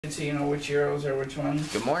So you know which arrows are which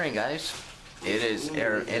ones. Good morning, guys. It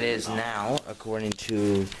is now, according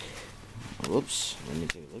to, whoops, let me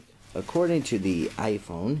take a look. According to the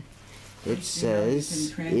iPhone, it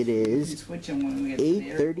says it is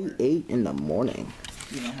 8:38 in the morning.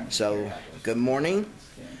 So, good morning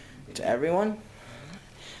to everyone.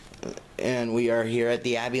 And we are here at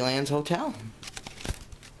the Abbeylands Hotel.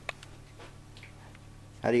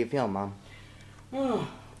 How do you feel, Mom? Oh,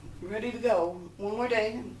 ready to go. One more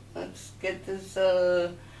day. Let's get this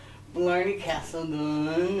Blarney Castle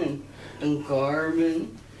done and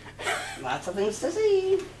Garvin. Lots of things to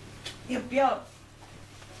see. Yep.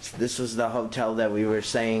 This was the hotel that we were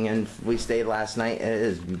staying in. We stayed last night.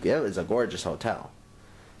 It was a gorgeous hotel.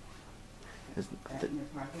 The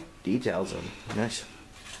details are nice.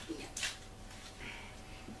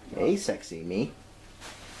 Hey, sexy me.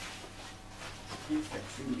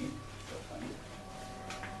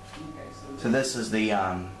 So this is the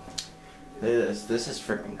this is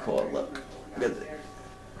freaking cool. Look at it.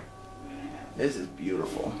 This is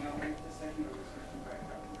beautiful.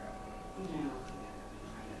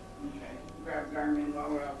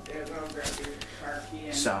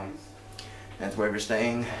 So that's where we're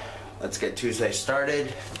staying. Let's get Tuesday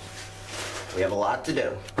started. We have a lot to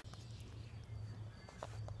do.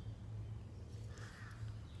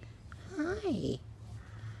 Hi.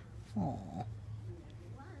 Aww.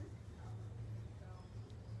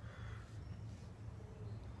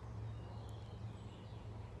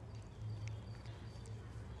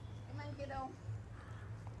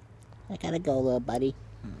 I gotta go, little buddy.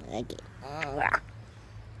 Okay.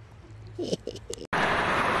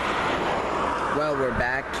 Well, we're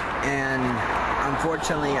back, and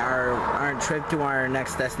unfortunately our trip to our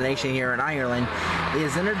next destination here in Ireland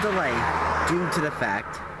is in a delay due to the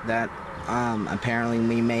fact that apparently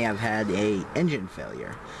we may have had a engine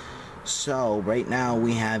failure. So right now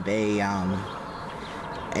we have a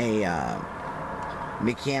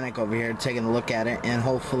mechanic over here taking a look at it, and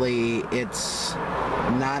hopefully it's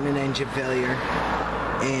not an engine failure,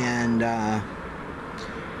 and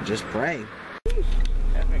just pray.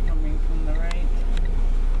 Traffic coming from the right.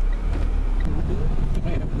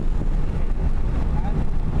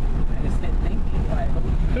 I just said thank you.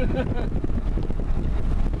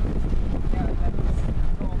 Yeah, that's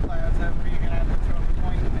Toll Plaza. You're gonna have to throw a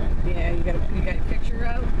point in. Yeah, you got a picture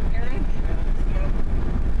out, Arron? Yep.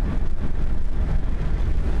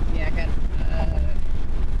 Yeah, I got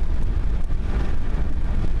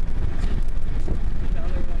the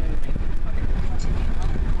other one in change.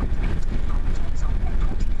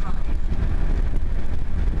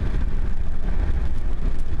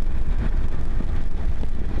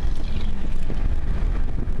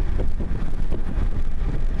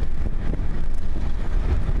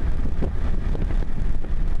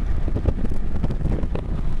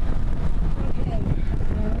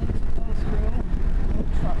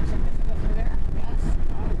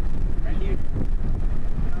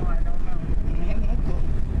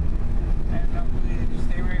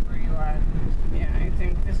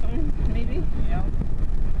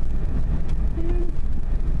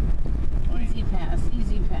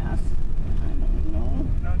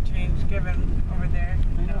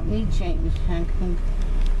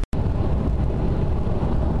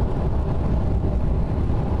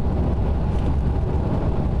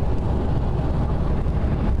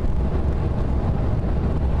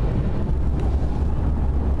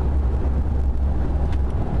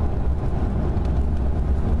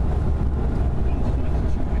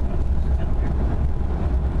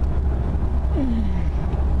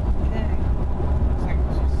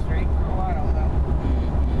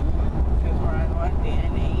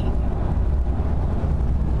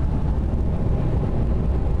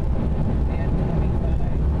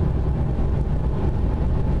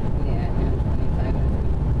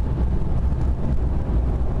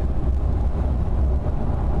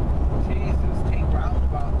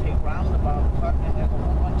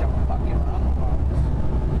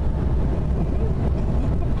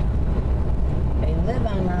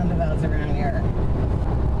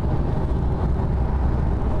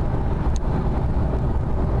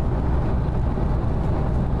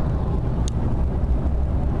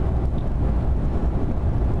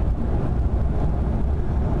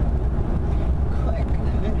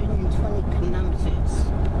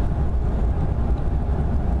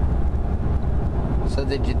 So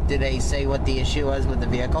did they say what the issue was with the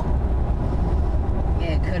vehicle?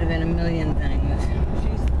 Yeah, it could have been a million things.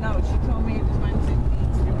 She told me it was Wednesday.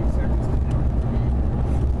 It's doing service.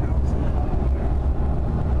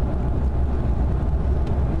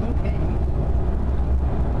 Okay.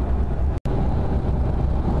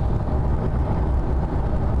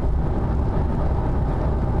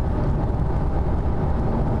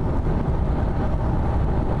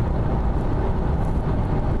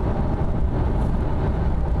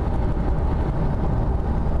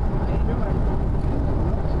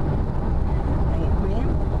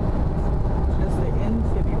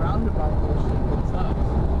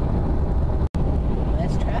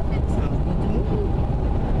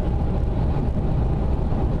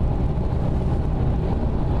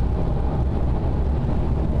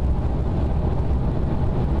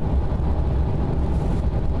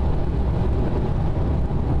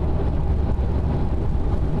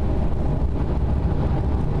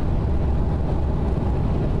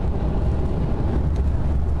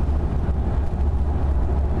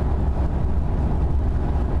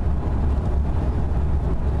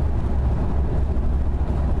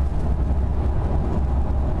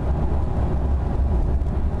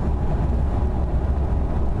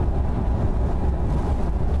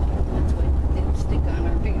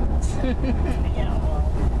 Yeah, well,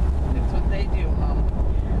 that's what they do, Mom.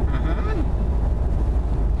 Uh-huh.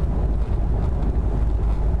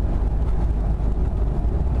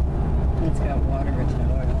 It's got water, it's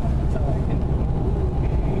got oil. That's all I can.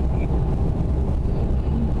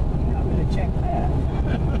 I'm gonna check that.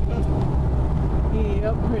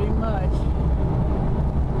 Yep, pretty much.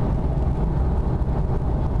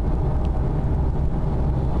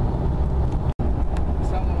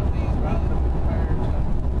 Some of these roundabout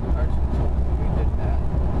cars we did that.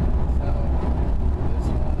 So this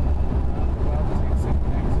one roundabout takes it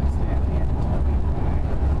Texas and the N25.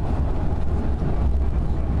 So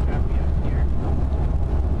copy up here.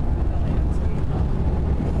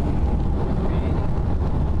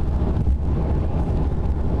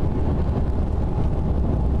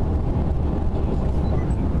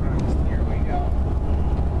 Here we go.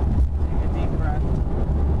 Take a deep breath.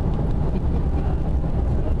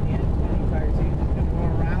 The N25 is either going to go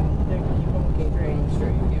around, they can keep on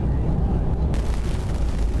straight.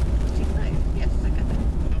 Yes, I got that.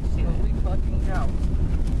 I'll see that. Holy fucking cow.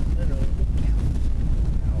 Literally.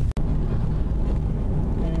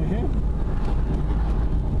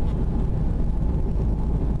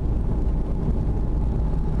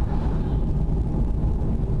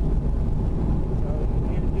 So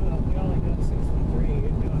we only doing 63.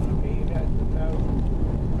 You're doing okay. You got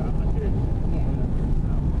 1,100. Yeah.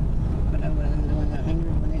 But I wasn't doing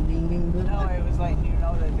 100 when it didn't even go. No, it was letting you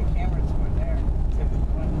know that the cameras were there. It said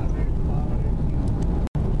 100 kilometers.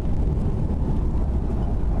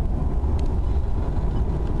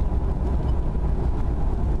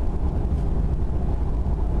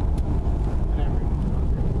 Whatever.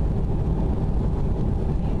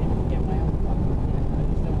 I needed to get my own fucking plan. I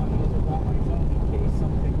just don't want to use it on my phone in case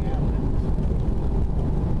something happens.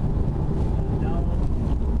 No.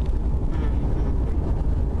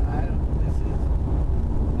 I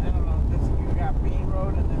don't know, this you got main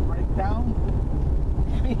road and then breakdown?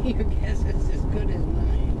 Your guess is as good as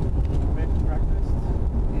mine. Bed and breakfast?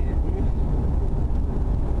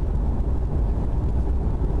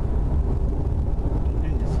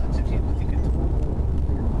 And it sucks if you think it's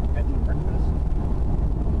bed and breakfast.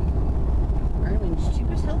 Ireland's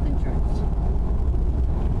cheapest health insurance.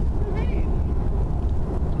 Hey.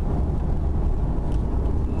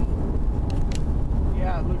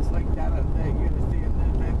 Yeah, it looks like that you're gonna see it.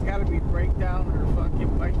 That's gotta be breakdown or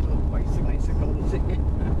fucking bicycles.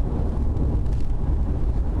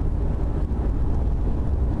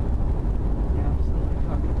 Absolutely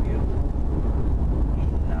fucking beautiful.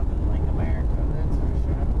 Ain't nothing like America, that's for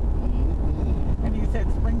sure. And he said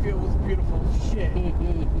Springfield was beautiful shit. I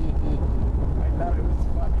thought it was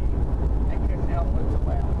funny. I couldn't help but to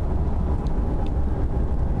laugh.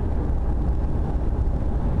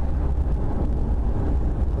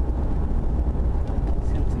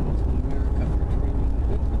 Sent him to America for training.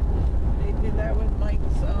 They did that with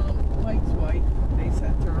Mike's wife. They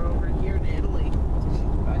sent her over here to Italy. She's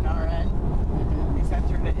an Arron. They sent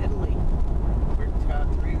her to Italy for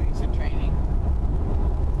 3 weeks of training.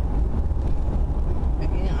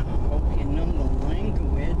 Again, I hope you know the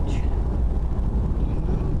language.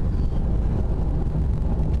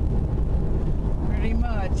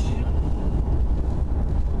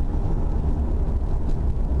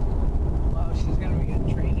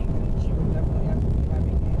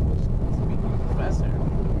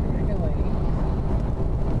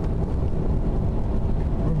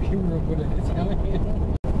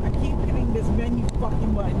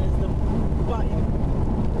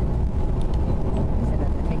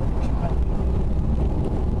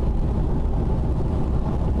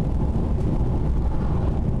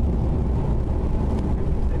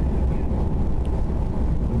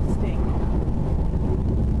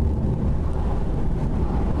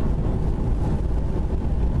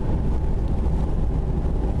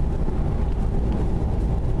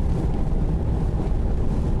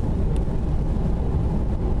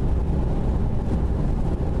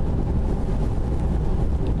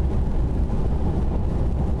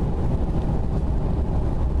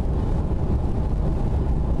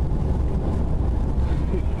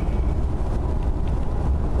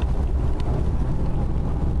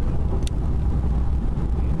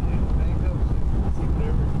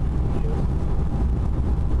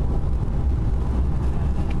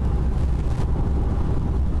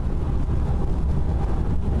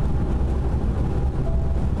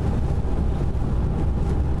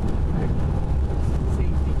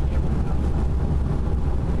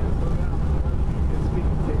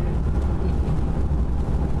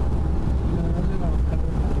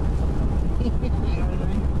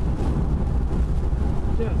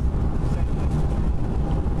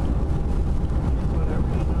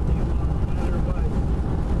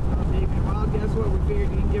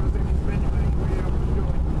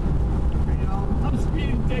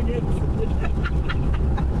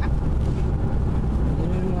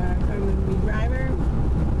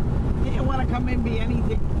 come and be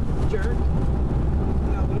anything, jerk.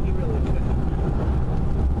 No, but he really couldn't.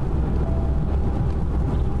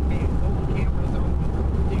 Okay, open cameras on.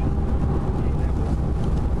 Okay, that was...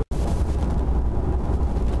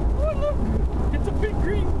 Oh, look! It's a big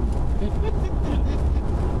green.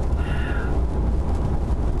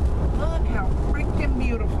 Look how freaking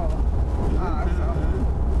beautiful. Awesome.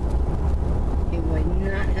 He would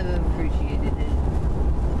not have appreciated it.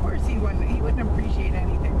 Of course he wouldn't. He wouldn't appreciate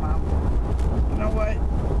anything, Mom. You know what?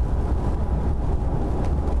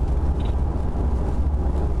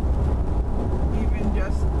 Even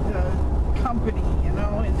just the company, you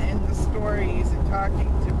know, and the stories and talking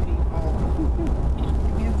to people.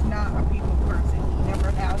 He's not a people person. He never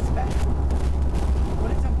has been.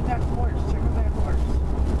 What is up with that horse? Check out that horse.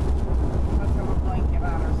 Must have a blanket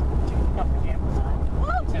on or something. Check it out on Amazon.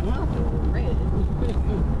 Well, I'm not doing red.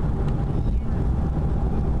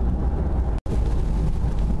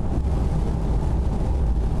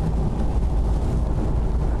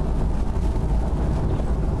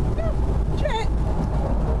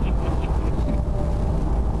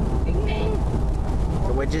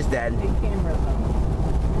 Which is dead. Big camera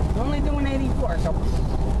though. Only doing 84, so.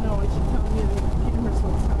 No, it should tell you the camera's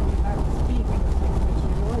what's telling you not to speak and the thing that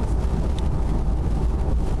you voice.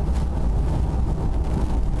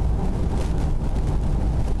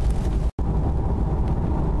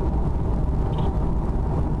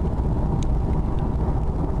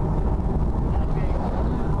 Okay,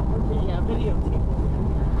 yeah, videotape.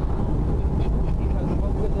 Because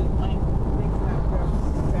what with the length, things not good,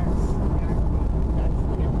 that's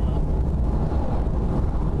the camera.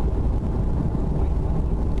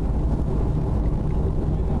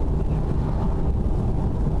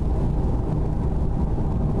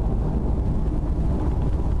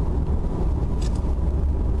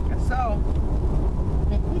 So,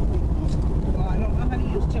 well, I don't know how to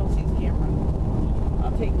use Chelsea's camera.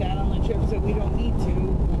 I'll take that on the trips that we don't need to.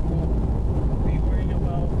 Be worrying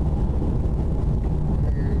about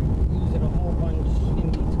using a whole bunch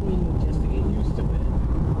in between just to get used to it.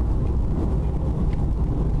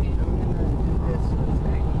 Okay, I'm gonna do this one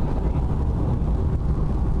second.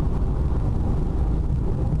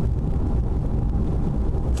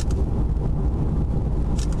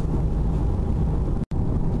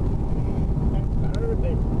 That's part of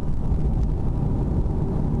it.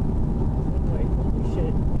 Anyway, holy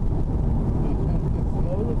shit.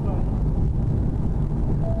 Slow the fun.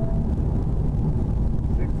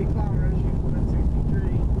 60 kilometers, you can put 63.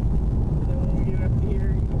 And then when you get up here,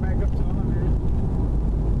 you go back up to 100.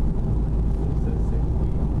 It says 60.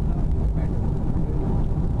 Now you go back up to 100.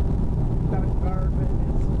 Got a Garvin,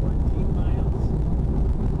 it's 14 miles.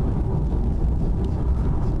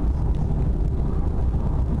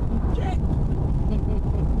 Jet!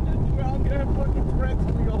 We're all gonna have fucking threats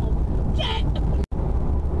when we go home. Jet!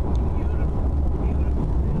 Beautiful, beautiful, beautiful.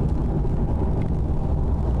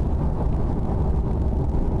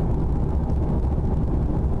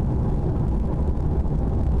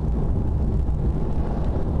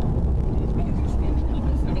 These because you're standing up,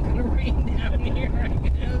 it's not gonna rain down here.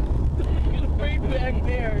 It's way back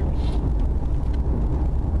there.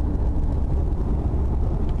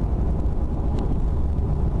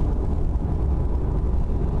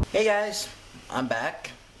 Hey guys, I'm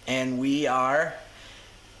back, and we are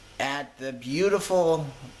at the beautiful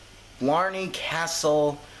Blarney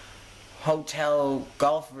Castle Hotel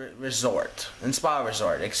Golf Resort and Spa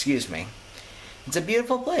Resort. Excuse me. It's a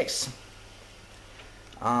beautiful place.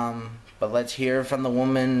 But let's hear from the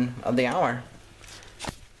woman of the hour.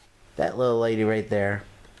 That little lady right there.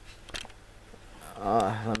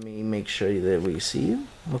 Let me make sure that we see you.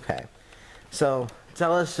 Okay. So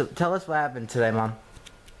tell us what happened today, Mom.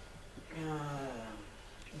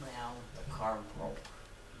 Well, the car broke,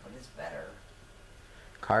 but it's better.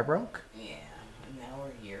 Car broke? Yeah, and now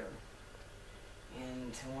we're here.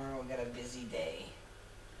 And tomorrow we got a busy day.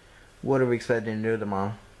 What are we expecting to do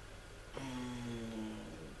tomorrow?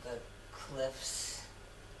 The cliffs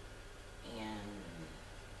and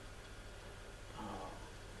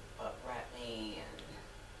Blarney and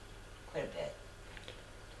quite a bit.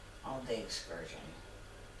 All day excursion.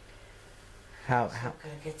 How So I'm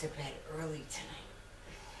gonna get to bed early tonight.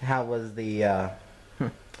 how was the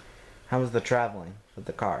how was the traveling with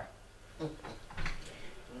the car?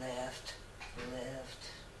 Left,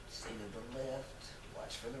 stay to the left,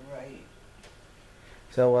 watch for the right.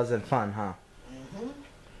 So it wasn't fun, huh? Mm-hmm. It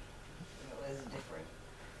was different.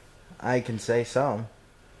 I can say so.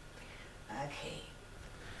 Okay.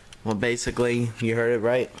 Well, basically, you heard it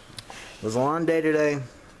right. It was a long day today.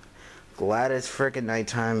 Glad it's freaking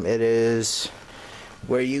nighttime. It is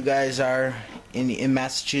where you guys are in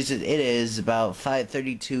Massachusetts, it is about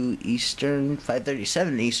 5:32 Eastern,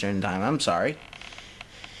 5:37 Eastern time. I'm sorry.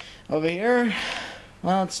 Over here,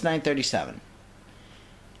 well, it's 9:37.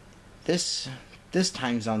 This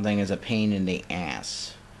time zone thing is a pain in the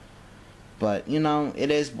ass. But, you know, it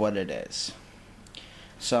is what it is.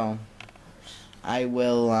 So, I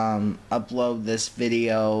will upload this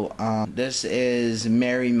video. This is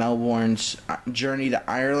Mary Melbourne's Journey to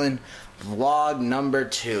Ireland, vlog number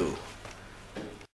 2.